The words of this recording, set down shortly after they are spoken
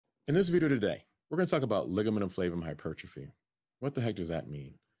In this video today, we're going to talk about ligamentum flavum hypertrophy. What the heck does that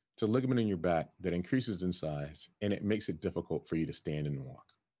mean? It's a ligament in your back that increases in size and it makes it difficult for you to stand and walk.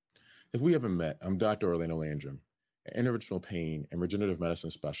 If we haven't met, I'm Dr. Orlando Landrum, an interventional pain and regenerative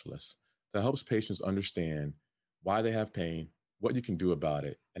medicine specialist that helps patients understand why they have pain, what you can do about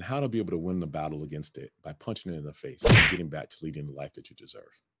it, and how to be able to win the battle against it by punching it in the face and getting back to leading the life that you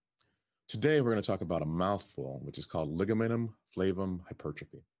deserve. Today, we're going to talk about a mouthful, which is called ligamentum flavum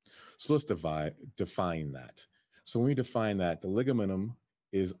hypertrophy. So let's define that. So when we define that, the ligamentum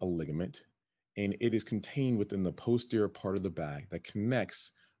is a ligament, and it is contained within the posterior part of the back that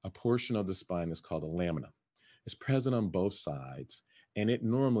connects a portion of the spine that's called a lamina. It's present on both sides, and it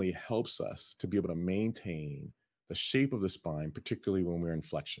normally helps us to be able to maintain the shape of the spine, particularly when we're in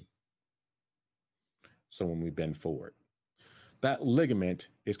flexion. So when we bend forward. That ligament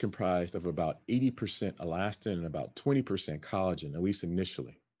is comprised of about 80% elastin and about 20% collagen, at least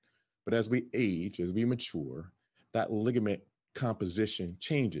initially. But as we age, as we mature, that ligament composition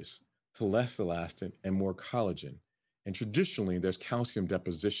changes to less elastin and more collagen. And traditionally, there's calcium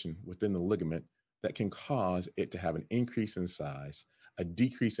deposition within the ligament that can cause it to have an increase in size, a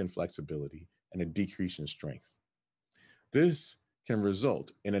decrease in flexibility, and a decrease in strength. This can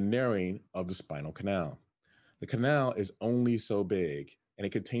result in a narrowing of the spinal canal. The canal is only so big, and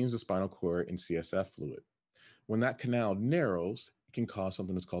it contains the spinal cord and CSF fluid. When that canal narrows, it can cause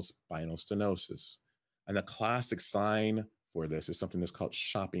something that's called spinal stenosis. And the classic sign for this is something that's called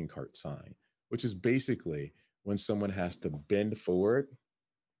shopping cart sign, which is basically when someone has to bend forward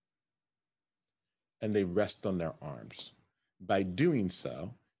and they rest on their arms. By doing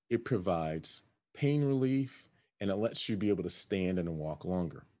so, it provides pain relief and it lets you be able to stand and walk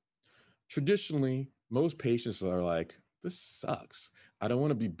longer. Traditionally, most patients are like, this sucks. I don't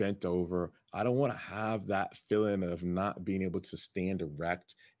want to be bent over. I don't want to have that feeling of not being able to stand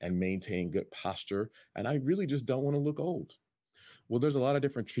erect and maintain good posture. And I really just don't want to look old. Well, there's a lot of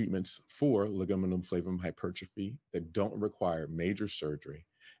different treatments for ligamentum flavum hypertrophy that don't require major surgery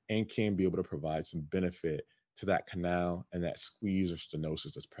and can be able to provide some benefit to that canal and that squeeze or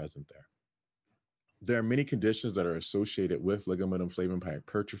stenosis that's present there. There are many conditions that are associated with ligamentum flavum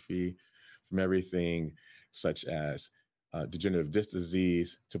hypertrophy, from everything such as degenerative disc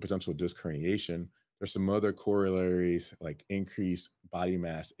disease to potential disc herniation. There's some other corollaries like increased body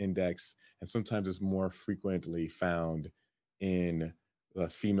mass index, and sometimes it's more frequently found in the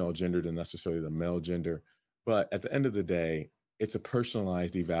female gender than necessarily the male gender. But at the end of the day, it's a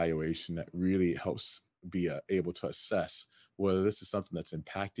personalized evaluation that really helps be able to assess whether this is something that's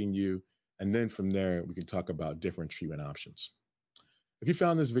impacting you. And then from there, we can talk about different treatment options. If you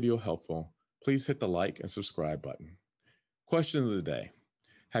found this video helpful, please hit the like and subscribe button. Question of the day.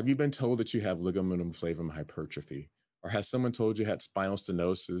 Have you been told that you have ligamentum flavum hypertrophy? Or has someone told you had spinal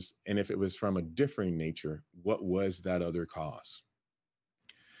stenosis? And if it was from a differing nature, what was that other cause?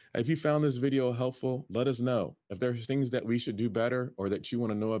 If you found this video helpful, let us know. If there's things that we should do better or that you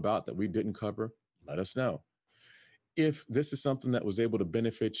want to know about that we didn't cover, let us know. If this is something that was able to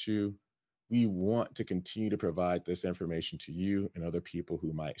benefit you, we want to continue to provide this information to you and other people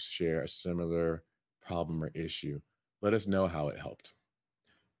who might share a similar problem or issue. Let us know how it helped.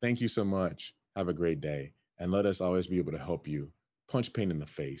 Thank you so much. Have a great day. And let us always be able to help you punch pain in the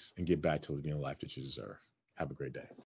face and get back to living the life that you deserve. Have a great day.